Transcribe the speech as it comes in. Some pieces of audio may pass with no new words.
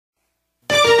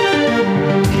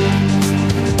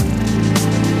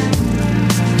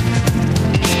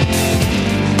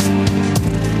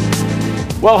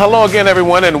Well, hello again,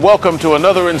 everyone, and welcome to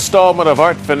another installment of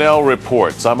Art Fennell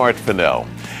Reports. I'm Art Fennell.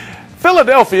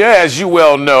 Philadelphia, as you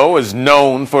well know, is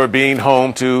known for being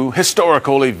home to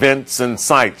historical events and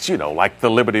sites, like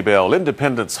the Liberty Bell,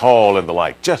 Independence Hall, and the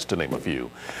like, just to name a few.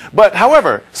 But,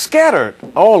 however, scattered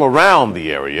all around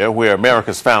the area where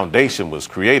America's foundation was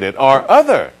created are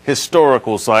other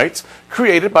historical sites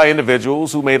created by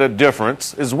individuals who made a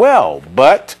difference as well,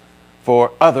 but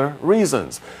for other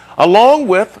reasons. Along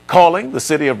with calling the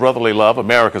city of brotherly love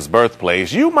America's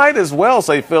birthplace, you might as well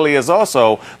say Philly is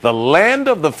also the land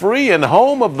of the free and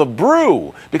home of the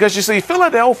brew. Because you see,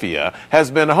 Philadelphia has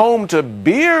been home to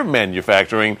beer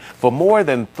manufacturing for more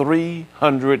than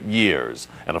 300 years.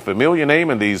 And a familiar name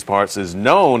in these parts is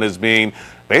known as being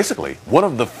basically one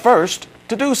of the first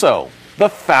to do so. The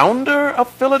founder of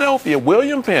Philadelphia,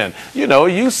 William Penn.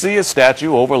 You see a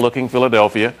statue overlooking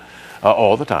Philadelphia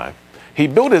all the time. He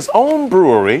built his own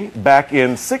brewery back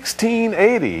in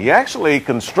 1680. He actually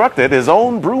constructed his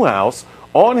own brew house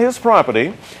on his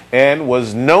property and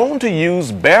was known to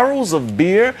use barrels of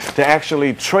beer to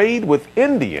actually trade with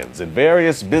Indians in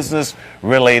various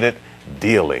business-related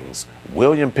dealings.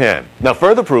 William Penn. Now,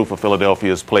 further proof of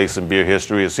Philadelphia's place in beer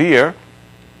history is here.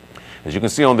 As you can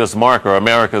see on this marker,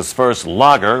 America's first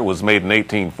lager was made in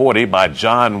 1840 by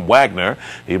John Wagner.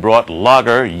 He brought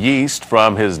lager yeast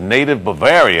from his native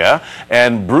Bavaria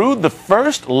and brewed the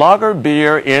first lager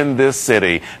beer in this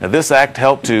city. And this act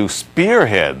helped to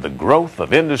spearhead the growth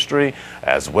of industry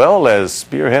as well as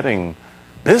spearheading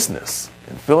business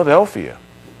in Philadelphia.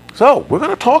 So we're going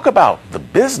to talk about the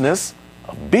business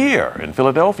of beer in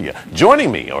Philadelphia.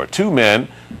 Joining me are two men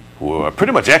who are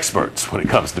pretty much experts when it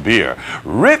comes to beer.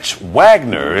 Rich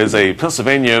Wagner is a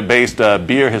Pennsylvania-based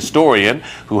beer historian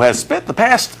who has spent the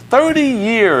past 30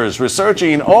 years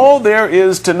researching all there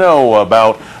is to know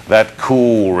about that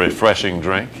cool, refreshing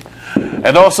drink.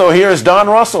 And also here's Don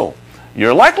Russell.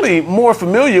 You're likely more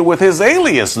familiar with his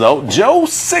alias, though, Joe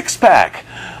Sixpack.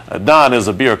 Don is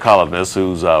a beer columnist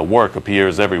whose work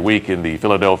appears every week in the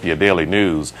Philadelphia Daily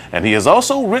News, and he has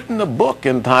also written a book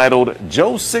entitled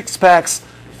Joe Sixpack's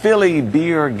Philly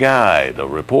Beer Guide, a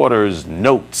reporter's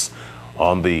notes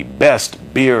on the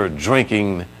best beer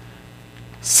drinking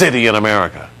city in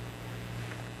America.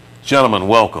 Gentlemen,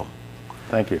 welcome.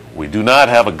 Thank you. We do not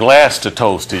have a glass to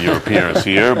toast to your appearance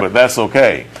here, but that's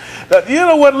okay. You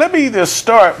know what? Let me just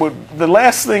start with the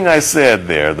last thing I said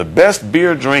there, the best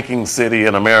beer drinking city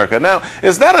in America. Now,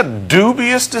 is that a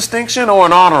dubious distinction or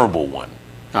an honorable one?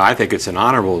 I think it's an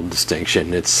honorable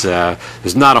distinction. There's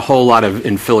not a whole lot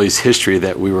in Philly's history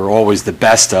that we were always the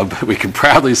best of, but we can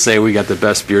proudly say we got the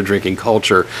best beer drinking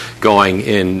culture going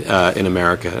in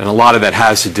America. And a lot of that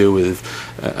has to do with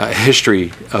a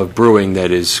history of brewing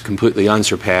that is completely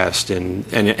unsurpassed in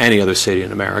any other city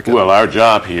in America. Well, our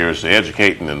job here is to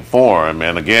educate and inform,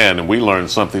 and again, we learned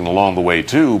something along the way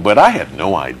too, but I had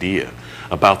no idea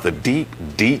about the deep,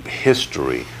 deep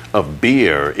history of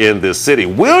beer in this city.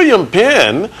 William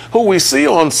Penn, who we see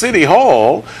on City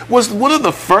Hall, was one of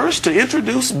the first to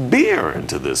introduce beer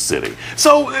into this city.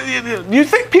 So, do you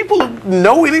think people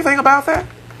know anything about that?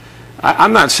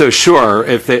 I'm not so sure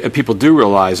if people do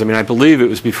realize. I mean, I believe it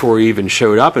was before he even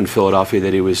showed up in Philadelphia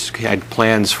that he had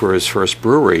plans for his first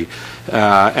brewery.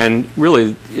 And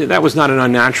really, that was not an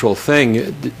unnatural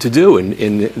thing to do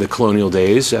in the colonial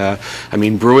days. I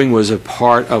mean, brewing was a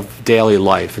part of daily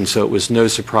life, and so it was no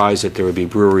surprise that there would be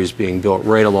breweries being built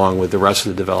right along with the rest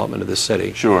of the development of the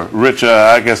city. Sure. Rich,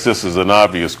 I guess this is an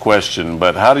obvious question,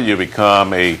 but how do you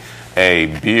become a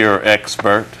beer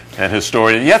expert and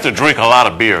historian? You have to drink a lot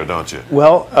of beer, don't you?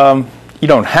 Well, you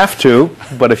don't have to,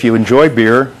 but if you enjoy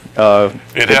beer,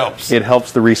 it helps. It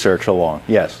helps the research along,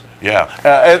 yes. Yeah.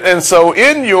 And so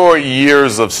in your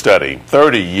years of study,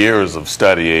 30 years of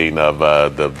studying of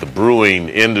the brewing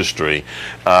industry,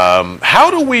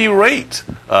 how do we rate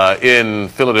in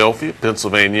Philadelphia,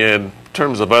 Pennsylvania, in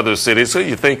terms of other cities? So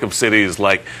you think of cities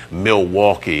like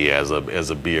Milwaukee as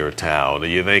a beer town,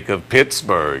 and you think of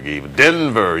Pittsburgh, even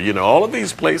Denver, all of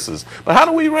these places. But how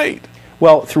do we rate?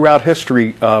 Well, throughout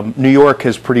history, New York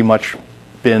has pretty much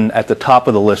been at the top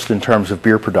of the list in terms of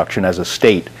beer production as a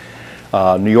state.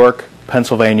 New York,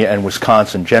 Pennsylvania, and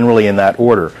Wisconsin, generally in that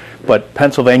order. But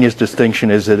Pennsylvania's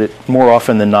distinction is that it more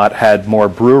often than not had more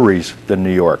breweries than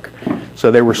New York.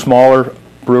 So they were smaller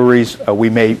breweries.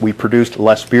 We produced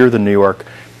less beer than New York,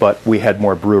 but we had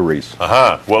more breweries.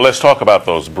 Well, let's talk about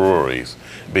those breweries,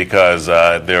 because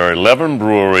there are 11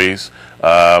 breweries.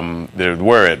 There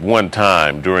were at one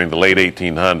time during the late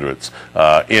 1800s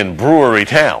in Brewery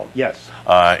Town. Yes.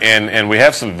 And we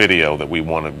have some video that we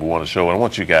want to show. And I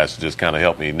want you guys to just kind of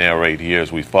help me narrate here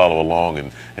as we follow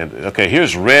along. And okay,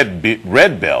 here's Red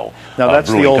Bell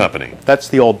Brewing Company. That's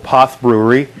the old Poth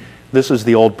Brewery. This is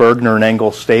the old Bergner and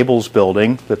Engel Stables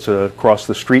building that's across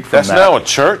the street from that. That's now a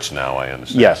church now, I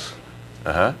understand. Yes.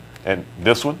 Uh-huh. And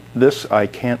this one? This, I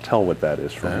can't tell what that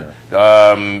is from here.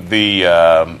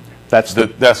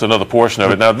 That's another portion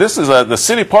of it. Now, this is the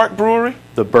City Park Brewery?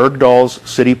 The Bergdahl's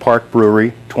City Park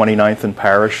Brewery, 29th and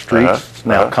Parish Streets. It's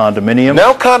now condominiums.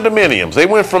 Now condominiums. They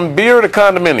went from beer to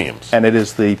condominiums. And it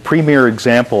is the premier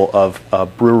example of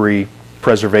brewery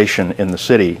preservation in the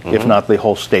city, if not the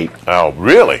whole state. Oh,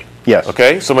 really? Yes.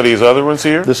 Okay, some of these other ones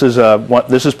here? This is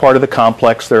part of the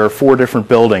complex. There are 4 different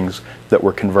buildings that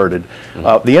were converted.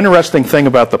 The interesting thing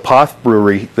about the Poth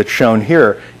Brewery that's shown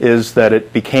here is that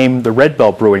it became the Red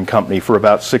Bell Brewing Company for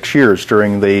about 6 years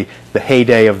during the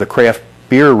heyday of the craft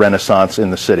beer renaissance in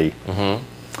the city.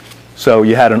 So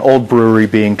you had an old brewery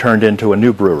being turned into a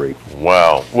new brewery.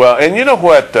 Wow. Well, and you know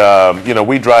what?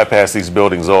 We drive past these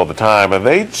buildings all the time, and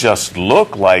they just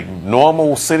look like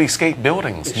normal cityscape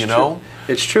buildings, you know?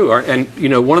 It's true. And,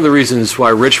 one of the reasons why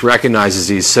Rich recognizes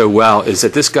these so well is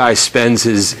that this guy spends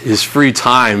his free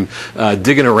time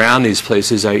digging around these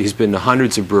places. He's been to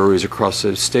hundreds of breweries across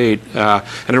the state.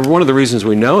 And one of the reasons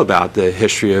we know about the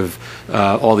history of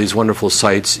all these wonderful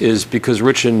sites is because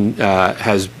Rich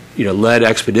has led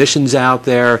expeditions out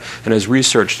there and has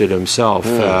researched it himself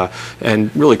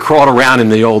and really crawled around in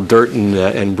the old dirt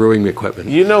and brewing equipment.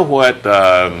 You know what?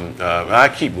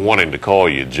 I keep wanting to call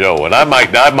you Joe, and I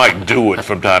might do it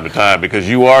from time to time because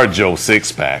you are Joe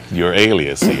Sixpack, your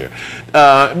alias here.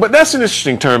 But that's an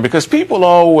interesting term because people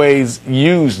always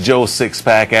use Joe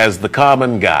Sixpack as the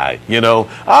common guy. You know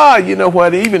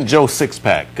what? Even Joe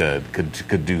Sixpack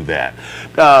could do that.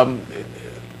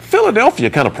 Philadelphia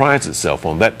kind of prides itself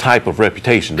on that type of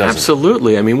reputation, doesn't it?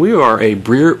 Absolutely. I mean, we are a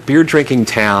beer drinking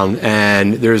town,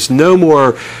 and there's no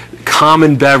more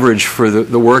common beverage for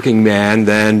the working man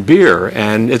than beer,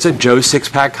 and it's a Joe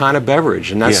Sixpack kind of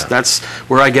beverage, and that's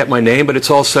where I get my name, but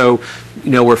it's also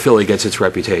where Philly gets its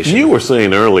reputation. You were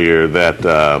saying earlier that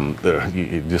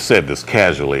you just said this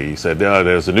casually. You said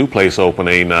there's a new place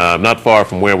opening not far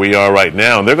from where we are right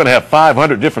now, and they're going to have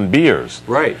 500 different beers.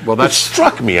 Right. Well, that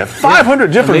struck me.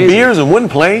 500 different beers in one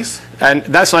place. And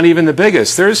that's not even the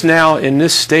biggest. There's now in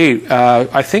this state,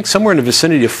 I think somewhere in the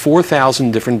vicinity of 4,000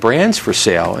 different brands for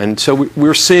sale. And so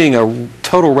we're seeing a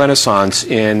total renaissance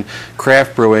in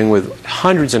craft brewing with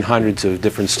hundreds and hundreds of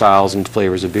different styles and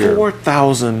flavors of beer.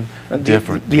 4,000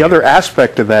 different. The other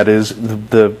aspect of that is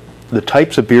the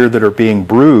types of beer that are being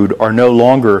brewed are no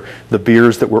longer the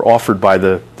beers that were offered by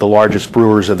the largest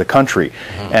brewers of the country.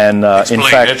 And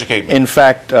in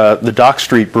fact, the Dock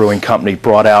Street Brewing Company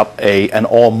brought out an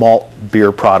all-malt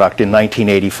beer product in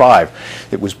 1985.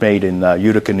 It was made in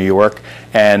Utica, New York,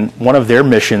 and one of their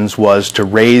missions was to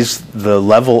raise the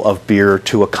level of beer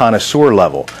to a connoisseur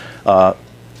level,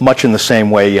 much in the same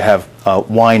way you have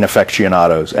wine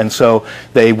aficionados. And so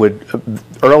they would,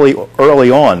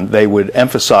 early on, they would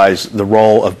emphasize the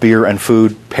role of beer and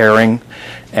food pairing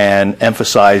and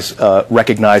emphasize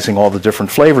recognizing all the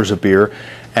different flavors of beer.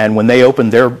 And when they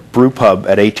opened their brew pub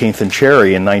at 18th and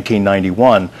Cherry in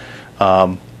 1991,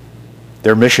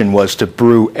 their mission was to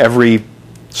brew every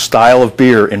style of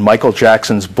beer in Michael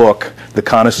Jackson's book, The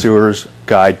Connoisseur's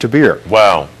Guide to Beer.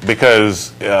 Wow,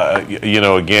 because,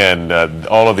 again,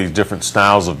 all of these different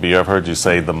styles of beer, I've heard you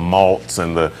say the malts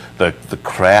and the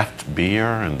craft beer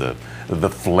and the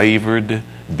flavored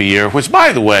beer, which,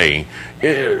 by the way,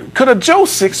 could a Joe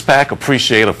Sixpack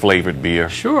appreciate a flavored beer?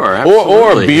 Sure, absolutely.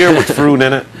 Or a beer with fruit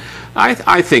in it?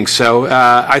 I think so.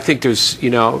 I think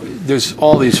there's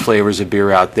all these flavors of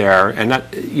beer out there, and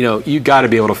you got to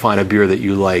be able to find a beer that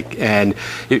you like. And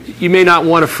you may not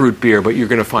want a fruit beer, but you're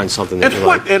going to find something that you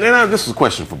like. And this is a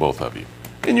question for both of you.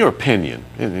 In your opinion,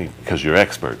 because you're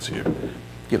experts here,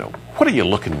 what are you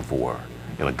looking for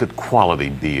in a good quality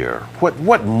beer?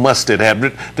 What must it have,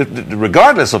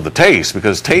 regardless of the taste,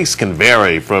 because taste can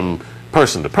vary from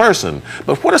person to person,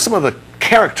 but what are some of the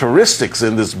characteristics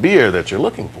in this beer that you're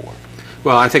looking for?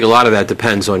 Well, I think a lot of that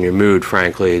depends on your mood,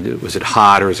 frankly. Was it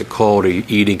hot or is it cold? Are you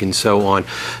eating and so on?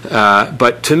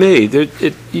 But to me,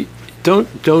 don't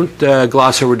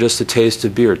gloss over just the taste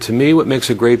of beer. To me, what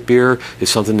makes a great beer is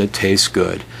something that tastes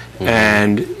good. Mm-hmm.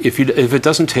 And if it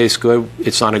doesn't taste good,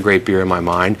 it's not a great beer in my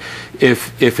mind.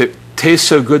 If it tastes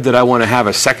so good that I want to have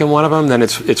a second one of them, then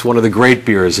it's one of the great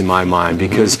beers in my mind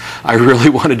because I really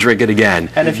want to drink it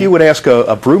again. And if you would ask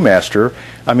a brewmaster,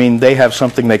 I mean, they have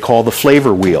something they call the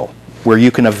flavor wheel. where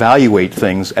you can evaluate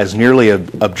things as nearly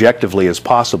objectively as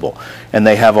possible. And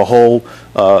they have a whole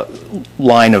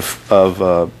line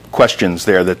of questions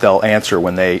there that they'll answer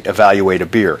when they evaluate a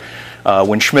beer.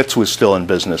 When Schmitz was still in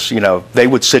business, you know, they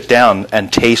would sit down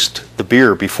and taste the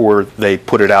beer before they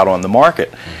put it out on the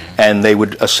market. And they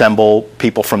would assemble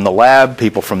people from the lab,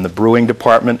 people from the brewing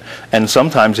department, and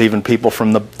sometimes even people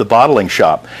from the bottling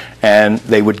shop. And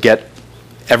they would get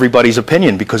everybody's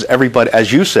opinion, because everybody,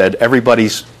 as you said,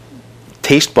 everybody's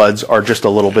taste buds are just a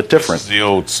little bit different. This is the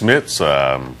old Schmitz.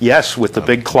 Yes, with the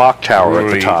big clock tower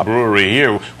at the top. Brewery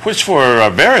here, which for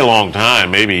a very long time,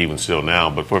 maybe even still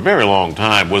now, but for a very long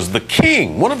time was the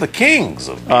king, one of the kings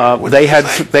of beer.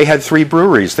 They had 3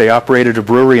 breweries. They operated a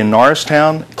brewery in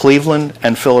Norristown, Cleveland,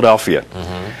 and Philadelphia.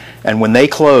 And when they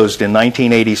closed in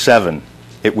 1987,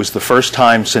 it was the first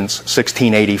time since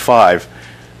 1685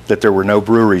 that there were no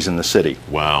breweries in the city.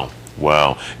 Wow.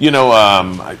 Well, you know,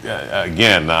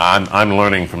 again, I'm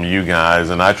learning from you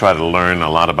guys, and I try to learn a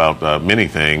lot about many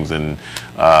things. And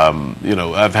you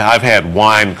know, I've had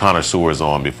wine connoisseurs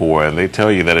on before, and they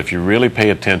tell you that if you really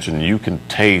pay attention, you can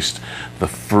taste the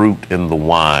fruit in the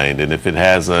wine, and if it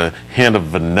has a hint of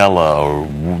vanilla or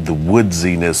the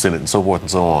woodsiness in it, and so forth and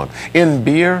so on. In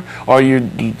beer, are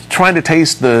you trying to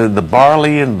taste the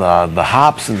barley and the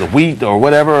hops and the wheat or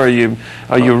whatever?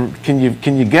 Can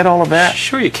you get all of that?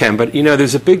 Sure you can, but you know,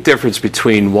 there's a big difference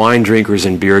between wine drinkers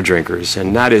and beer drinkers,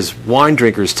 and that is wine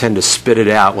drinkers tend to spit it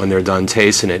out when they're done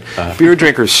tasting it. Beer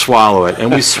drinkers swallow it,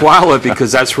 and we swallow it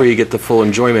because that's where you get the full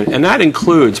enjoyment, and that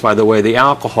includes, by the way, the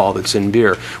alcohol that's in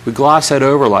beer. We gloss that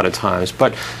over a lot of times,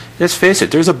 but let's face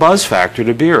it, there's a buzz factor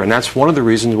to beer, and that's one of the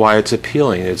reasons why it's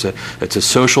appealing. It's a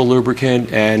social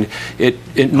lubricant, and it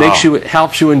makes you, it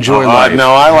helps you enjoy life.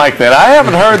 No, I like that. I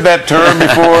haven't heard that term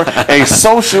before, a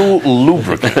social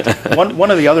lubricant.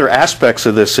 One of the other aspects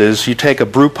of this is you take a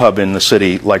brew pub in the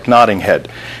city like Nottinghead.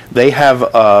 They have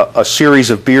a series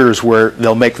of beers where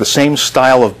they'll make the same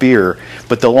style of beer,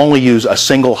 but they'll only use a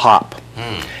single hop.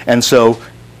 And so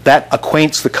that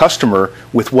acquaints the customer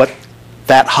with what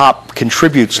that hop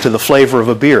contributes to the flavor of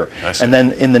a beer. And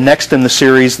then in the next in the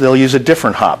series, they'll use a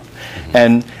different hop.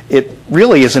 And it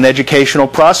really is an educational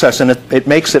process, and it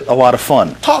makes it a lot of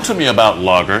fun. Talk to me about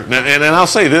lager. And I'll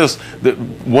say this, that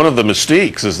one of the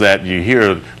mistakes is that you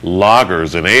hear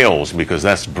lagers and ales, because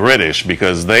that's British,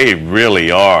 because they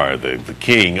really are the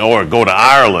king. Or go to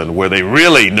Ireland, where they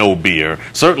really know beer.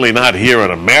 Certainly not here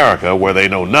in America, where they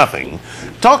know nothing.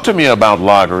 Talk to me about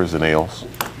lagers and ales.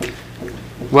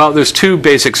 Well, there's 2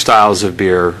 basic styles of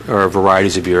beer, or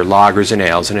varieties of beer, lagers and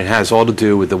ales, and it has all to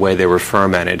do with the way they were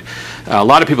fermented. A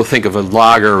lot of people think of a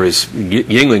lager as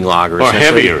Yuengling lager. Or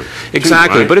heavier.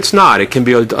 Exactly, too, right? But it's not. It can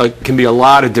be a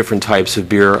lot of different types of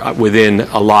beer within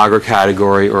a lager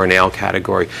category or an ale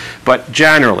category. But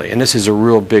generally, and this is a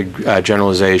real big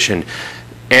generalization,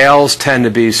 ales tend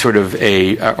to be sort of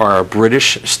a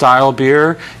British style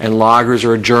beer, and lagers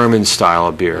are a German style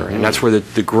of beer, and that's where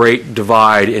the great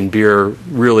divide in beer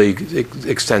really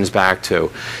extends back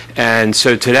to. And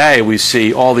so today we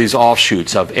see all these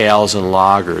offshoots of ales and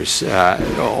lagers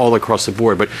all across the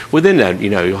board. But within that, you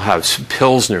know, you'll have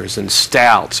pilsners and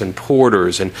stouts and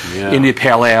porters and India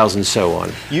Pale Ales and so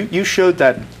on. You showed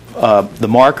that the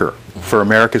marker for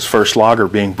America's first lager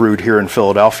being brewed here in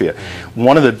Philadelphia.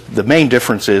 One of the main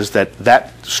differences is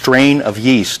that strain of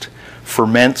yeast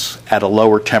ferments at a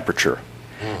lower temperature.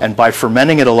 And by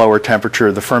fermenting at a lower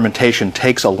temperature, the fermentation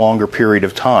takes a longer period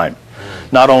of time.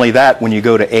 Not only that, when you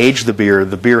go to age the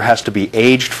beer has to be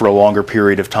aged for a longer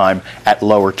period of time at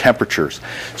lower temperatures.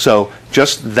 So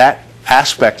just that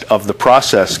aspect of the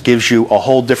process gives you a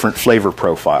whole different flavor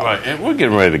profile. Right, and we're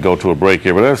getting ready to go to a break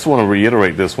here, but I just want to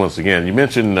reiterate this once again. You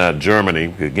mentioned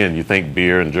Germany. Again, you think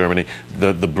beer in Germany.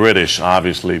 The British,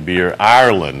 obviously, beer.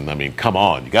 Ireland, I mean, come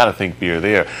on. You got to think beer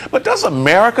there. But does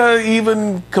America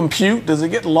even compute? Does it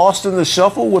get lost in the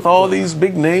shuffle with all these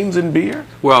big names in beer?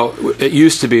 Well, it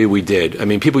used to be we did. I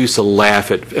mean, people used to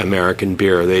laugh at American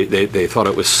beer. They thought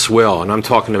it was swill, and I'm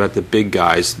talking about the big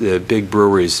guys, the big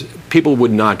breweries. People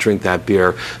would not drink that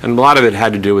beer, and a lot of it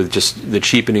had to do with just the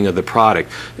cheapening of the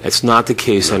product. It's not the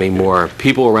case anymore.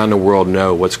 People around the world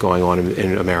know what's going on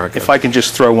in America. If I can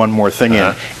just throw one more thing in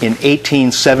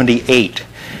 1878,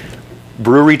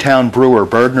 Brewerytown brewer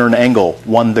Bergner and Engel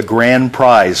won the grand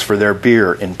prize for their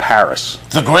beer in Paris.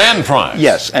 The grand prize?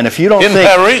 Yes, and if you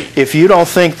don't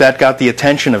think that got the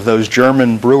attention of those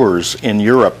German brewers in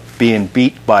Europe being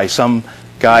beat by some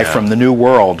guy from the New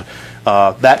World,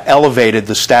 that elevated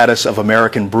the status of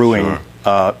American brewing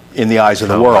in the eyes of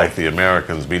the Kind world. like the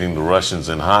Americans beating the Russians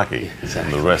in hockey,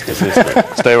 and the rest is history.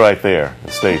 Stay right there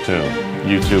and stay tuned.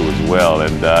 You too as well.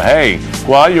 And hey,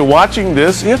 while you're watching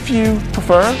this, if you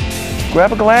prefer,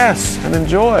 grab a glass and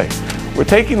enjoy. We're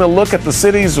taking a look at the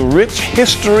city's rich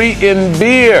history in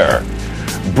beer.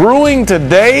 Brewing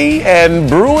today and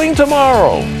brewing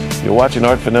tomorrow. You're watching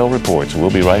Art Fennell Reports.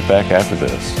 We'll be right back after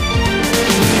this.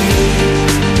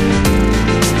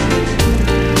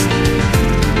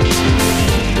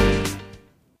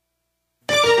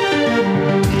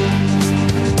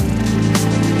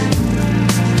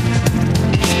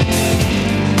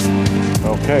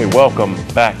 Okay, welcome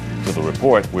back to the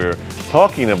report. We're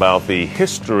talking about the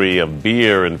history of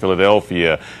beer in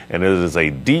Philadelphia, and it is a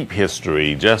deep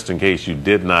history, just in case you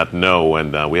did not know.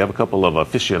 And we have a couple of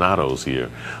aficionados here.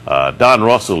 Don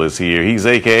Russell is here. He's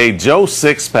AKA Joe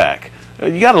Sixpack.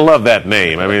 You got to love that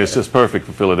name. I mean, it's just perfect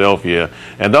for Philadelphia.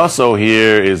 And also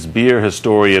here is beer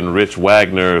historian Rich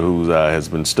Wagner, who has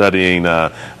been studying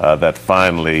that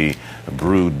finely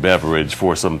brewed beverage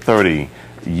for some 30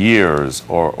 years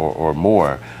or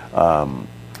more.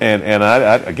 And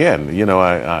I again, you know,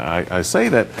 I say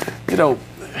that, you know,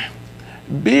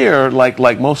 beer,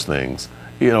 like most things,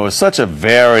 you know, is such a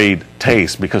varied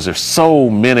taste because there's so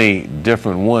many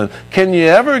different ones. Can you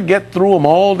ever get through them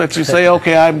all that you say,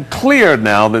 okay, I'm clear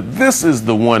now that this is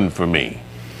the one for me?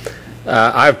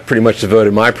 I've pretty much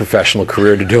devoted my professional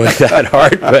career to doing that,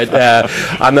 Art, but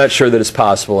I'm not sure that it's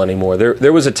possible anymore.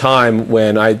 There was a time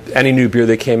when any new beer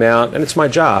that came out, and it's my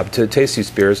job to taste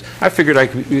these beers, I figured I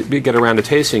could get around to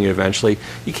tasting it eventually.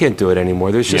 You can't do it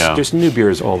anymore. There's just new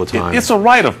beers all the time. It's a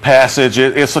rite of passage.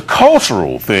 It's a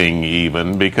cultural thing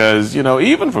even, because, you know,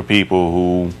 even for people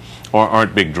who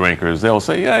aren't big drinkers, they'll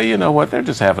say, yeah, you know what, they're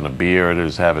just having a beer, they're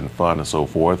just having fun and so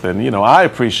forth. And, you know, I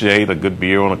appreciate a good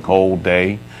beer on a cold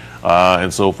day.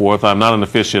 And so forth. I'm not an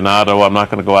aficionado. I'm not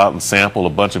going to go out and sample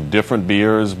a bunch of different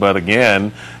beers. But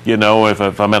again, you know, if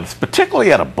I'm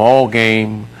particularly at a ball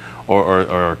game or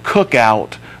a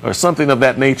cookout or something of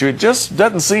that nature, it just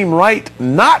doesn't seem right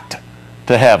not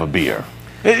to have a beer.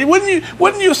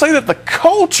 Wouldn't you say that the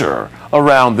culture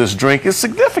around this drink is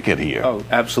significant here? Oh,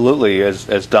 absolutely.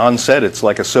 As Don said, it's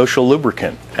like a social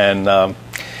lubricant. And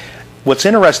what's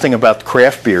interesting about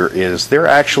craft beer is they're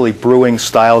actually brewing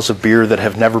styles of beer that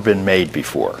have never been made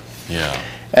before. Yeah.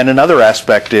 And another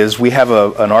aspect is we have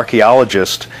an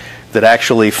archaeologist that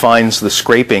actually finds the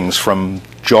scrapings from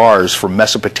jars from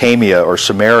Mesopotamia or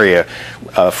Samaria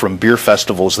from beer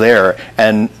festivals there.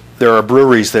 And there are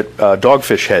breweries that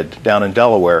Dogfish Head down in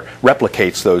Delaware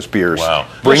replicates those beers. Wow.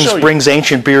 Brings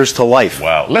ancient beers to life.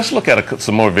 Wow. Let's look at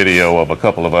some more video of a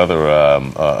couple of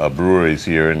other breweries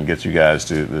here and get you guys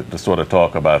to sort of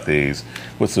talk about these.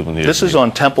 What's the one here? This is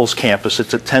on Temple's campus.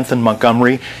 It's at 10th and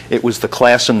Montgomery. It was the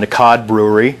Class and Nicod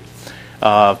Brewery.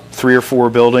 3 or 4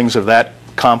 buildings of that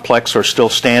complex are still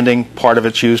standing. Part of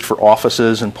it's used for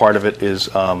offices and part of it is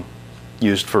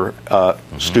used for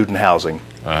student housing.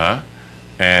 Uh-huh.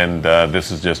 And this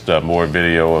is just more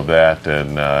video of that.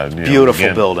 And beautiful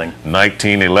again, building.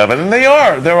 1911, and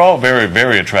they're all very,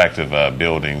 very attractive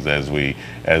buildings as we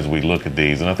look at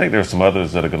these. And I think there's some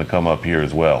others that are going to come up here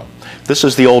as well. This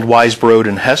is the old Weisbrod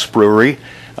and Hess Brewery.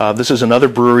 This is another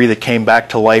brewery that came back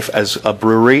to life as a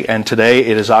brewery, and today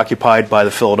it is occupied by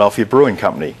the Philadelphia Brewing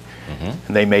Company.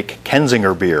 And they make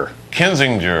Kensinger beer.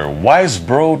 Kensinger,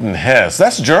 Weisbrod and Hess.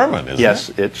 That's German, isn't it? Yes,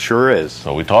 it sure is.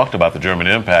 So we talked about the German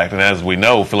impact, and as we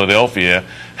know, Philadelphia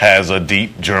has a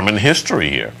deep German history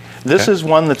here. This is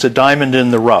one that's a diamond in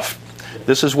the rough.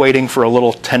 This is waiting for a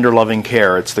little tender loving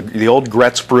care. It's the old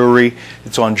Gretz Brewery.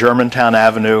 It's on Germantown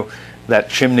Avenue. That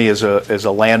chimney is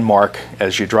a landmark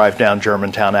as you drive down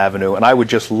Germantown Avenue, and I would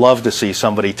just love to see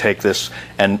somebody take this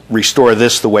and restore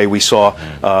this the way we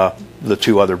saw the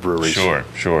 2 other breweries.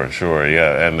 Sure,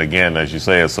 yeah. And again, as you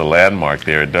say, it's a landmark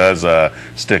there. It does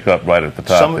stick up right at the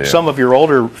top there. Some of your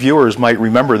older viewers might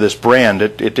remember this brand.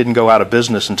 It didn't go out of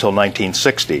business until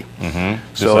 1960.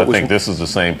 So I think this is the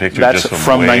same picture just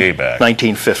from way back.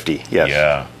 1950, yes.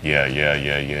 Yeah.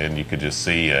 And you could just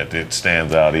see it. It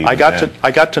stands out even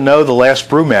I got to know the last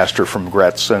brewmaster from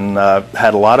Gretz and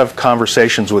had a lot of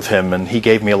conversations with him, and he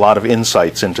gave me a lot of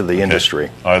insights into the industry.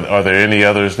 Are there any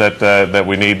others that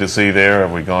we need to see there?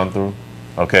 Have we gone through?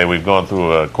 Okay, we've gone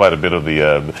through quite a bit of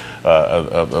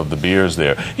the beers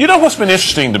there. You know what's been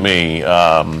interesting to me,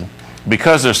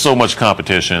 because there's so much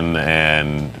competition,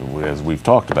 and as we've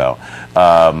talked about,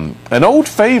 an old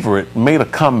favorite made a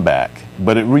comeback,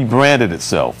 but it rebranded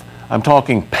itself. I'm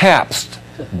talking Pabst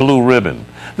Blue Ribbon.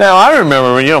 Now, I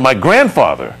remember, my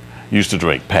grandfather used to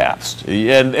drink Pabst,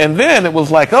 and then it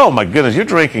was like, oh my goodness, you're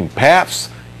drinking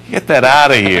Pabst? Get that out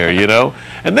of here, you know.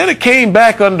 And then it came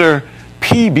back under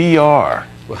PBR.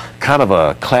 Kind of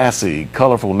a classy,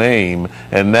 colorful name,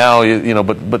 and now, you know,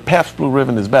 but Pabst Blue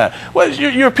Ribbon is back. What's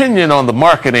your opinion on the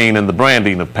marketing and the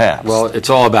branding of Pabst? Well, it's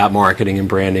all about marketing and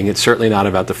branding. It's certainly not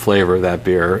about the flavor of that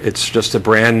beer. It's just a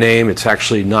brand name. It's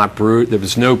actually not brewed. There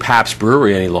was no Pabst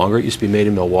Brewery any longer. It used to be made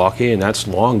in Milwaukee, and that's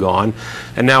long gone.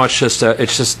 And now it's just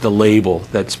the label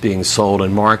that's being sold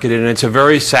and marketed, and it's a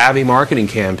very savvy marketing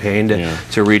campaign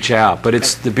to reach out. But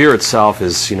it's the beer itself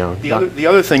is, you know. The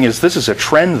other thing is, this is a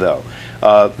trend, though.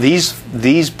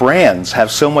 These brands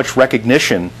have so much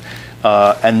recognition,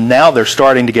 and now they're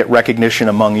starting to get recognition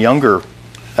among a younger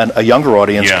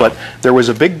audience. Yeah. But there was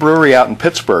a big brewery out in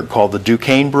Pittsburgh called the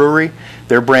Duquesne Brewery.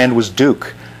 Their brand was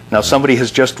Duke. Now somebody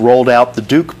has just rolled out the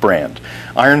Duke brand.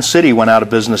 Iron City went out of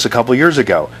business a couple years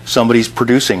ago. Somebody's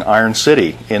producing Iron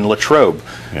City in Latrobe.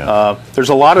 Yeah. There's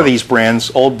a lot of these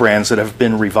brands, old brands, that have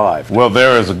been revived. Well,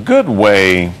 there is a good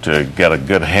way to get a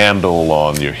good handle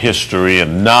on your history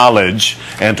and knowledge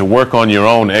and to work on your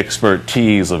own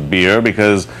expertise of beer,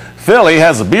 because Philly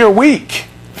has a beer week,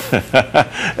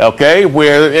 okay,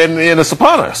 and it's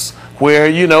upon us, where,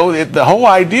 you know, the whole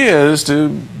idea is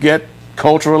to get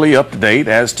culturally up to date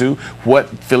as to what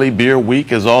Philly Beer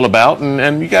Week is all about,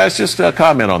 and you guys just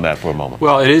comment on that for a moment.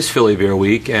 Well, it is Philly Beer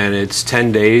Week, and it's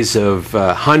 10 days of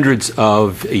hundreds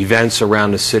of events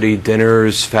around the city,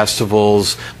 dinners,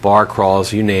 festivals, bar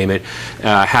crawls, you name it,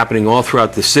 happening all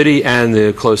throughout the city and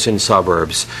the close-in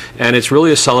suburbs. And it's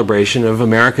really a celebration of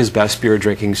America's best beer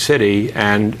drinking city,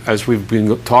 and as we've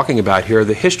been talking about here,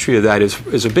 the history of that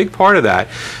is a big part of that.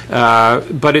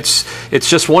 But it's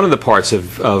just one of the parts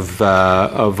of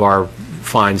our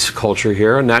fine culture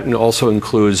here, and that also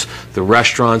includes the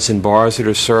restaurants and bars that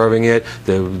are serving it,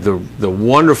 the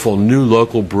wonderful new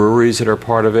local breweries that are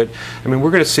part of it. I mean,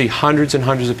 we're going to see hundreds and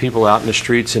hundreds of people out in the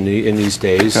streets in these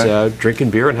days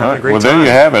drinking beer and having a great time. Well, there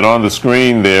you have it on the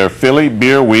screen there. Philly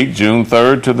Beer Week, June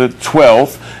 3rd to the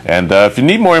 12th. And if you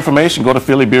need more information, go to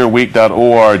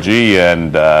phillybeerweek.org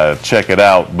and check it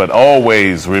out. But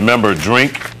always remember,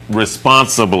 drink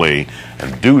responsibly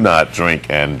and do not drink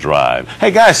and drive. Hey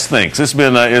guys, thanks. It's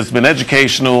been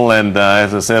educational, and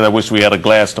as I said, I wish we had a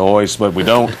glass to hoist, but we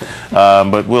don't.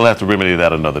 But we'll have to remedy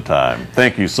that another time.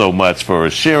 Thank you so much for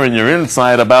sharing your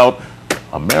insight about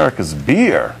America's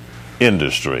beer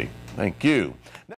industry. Thank you.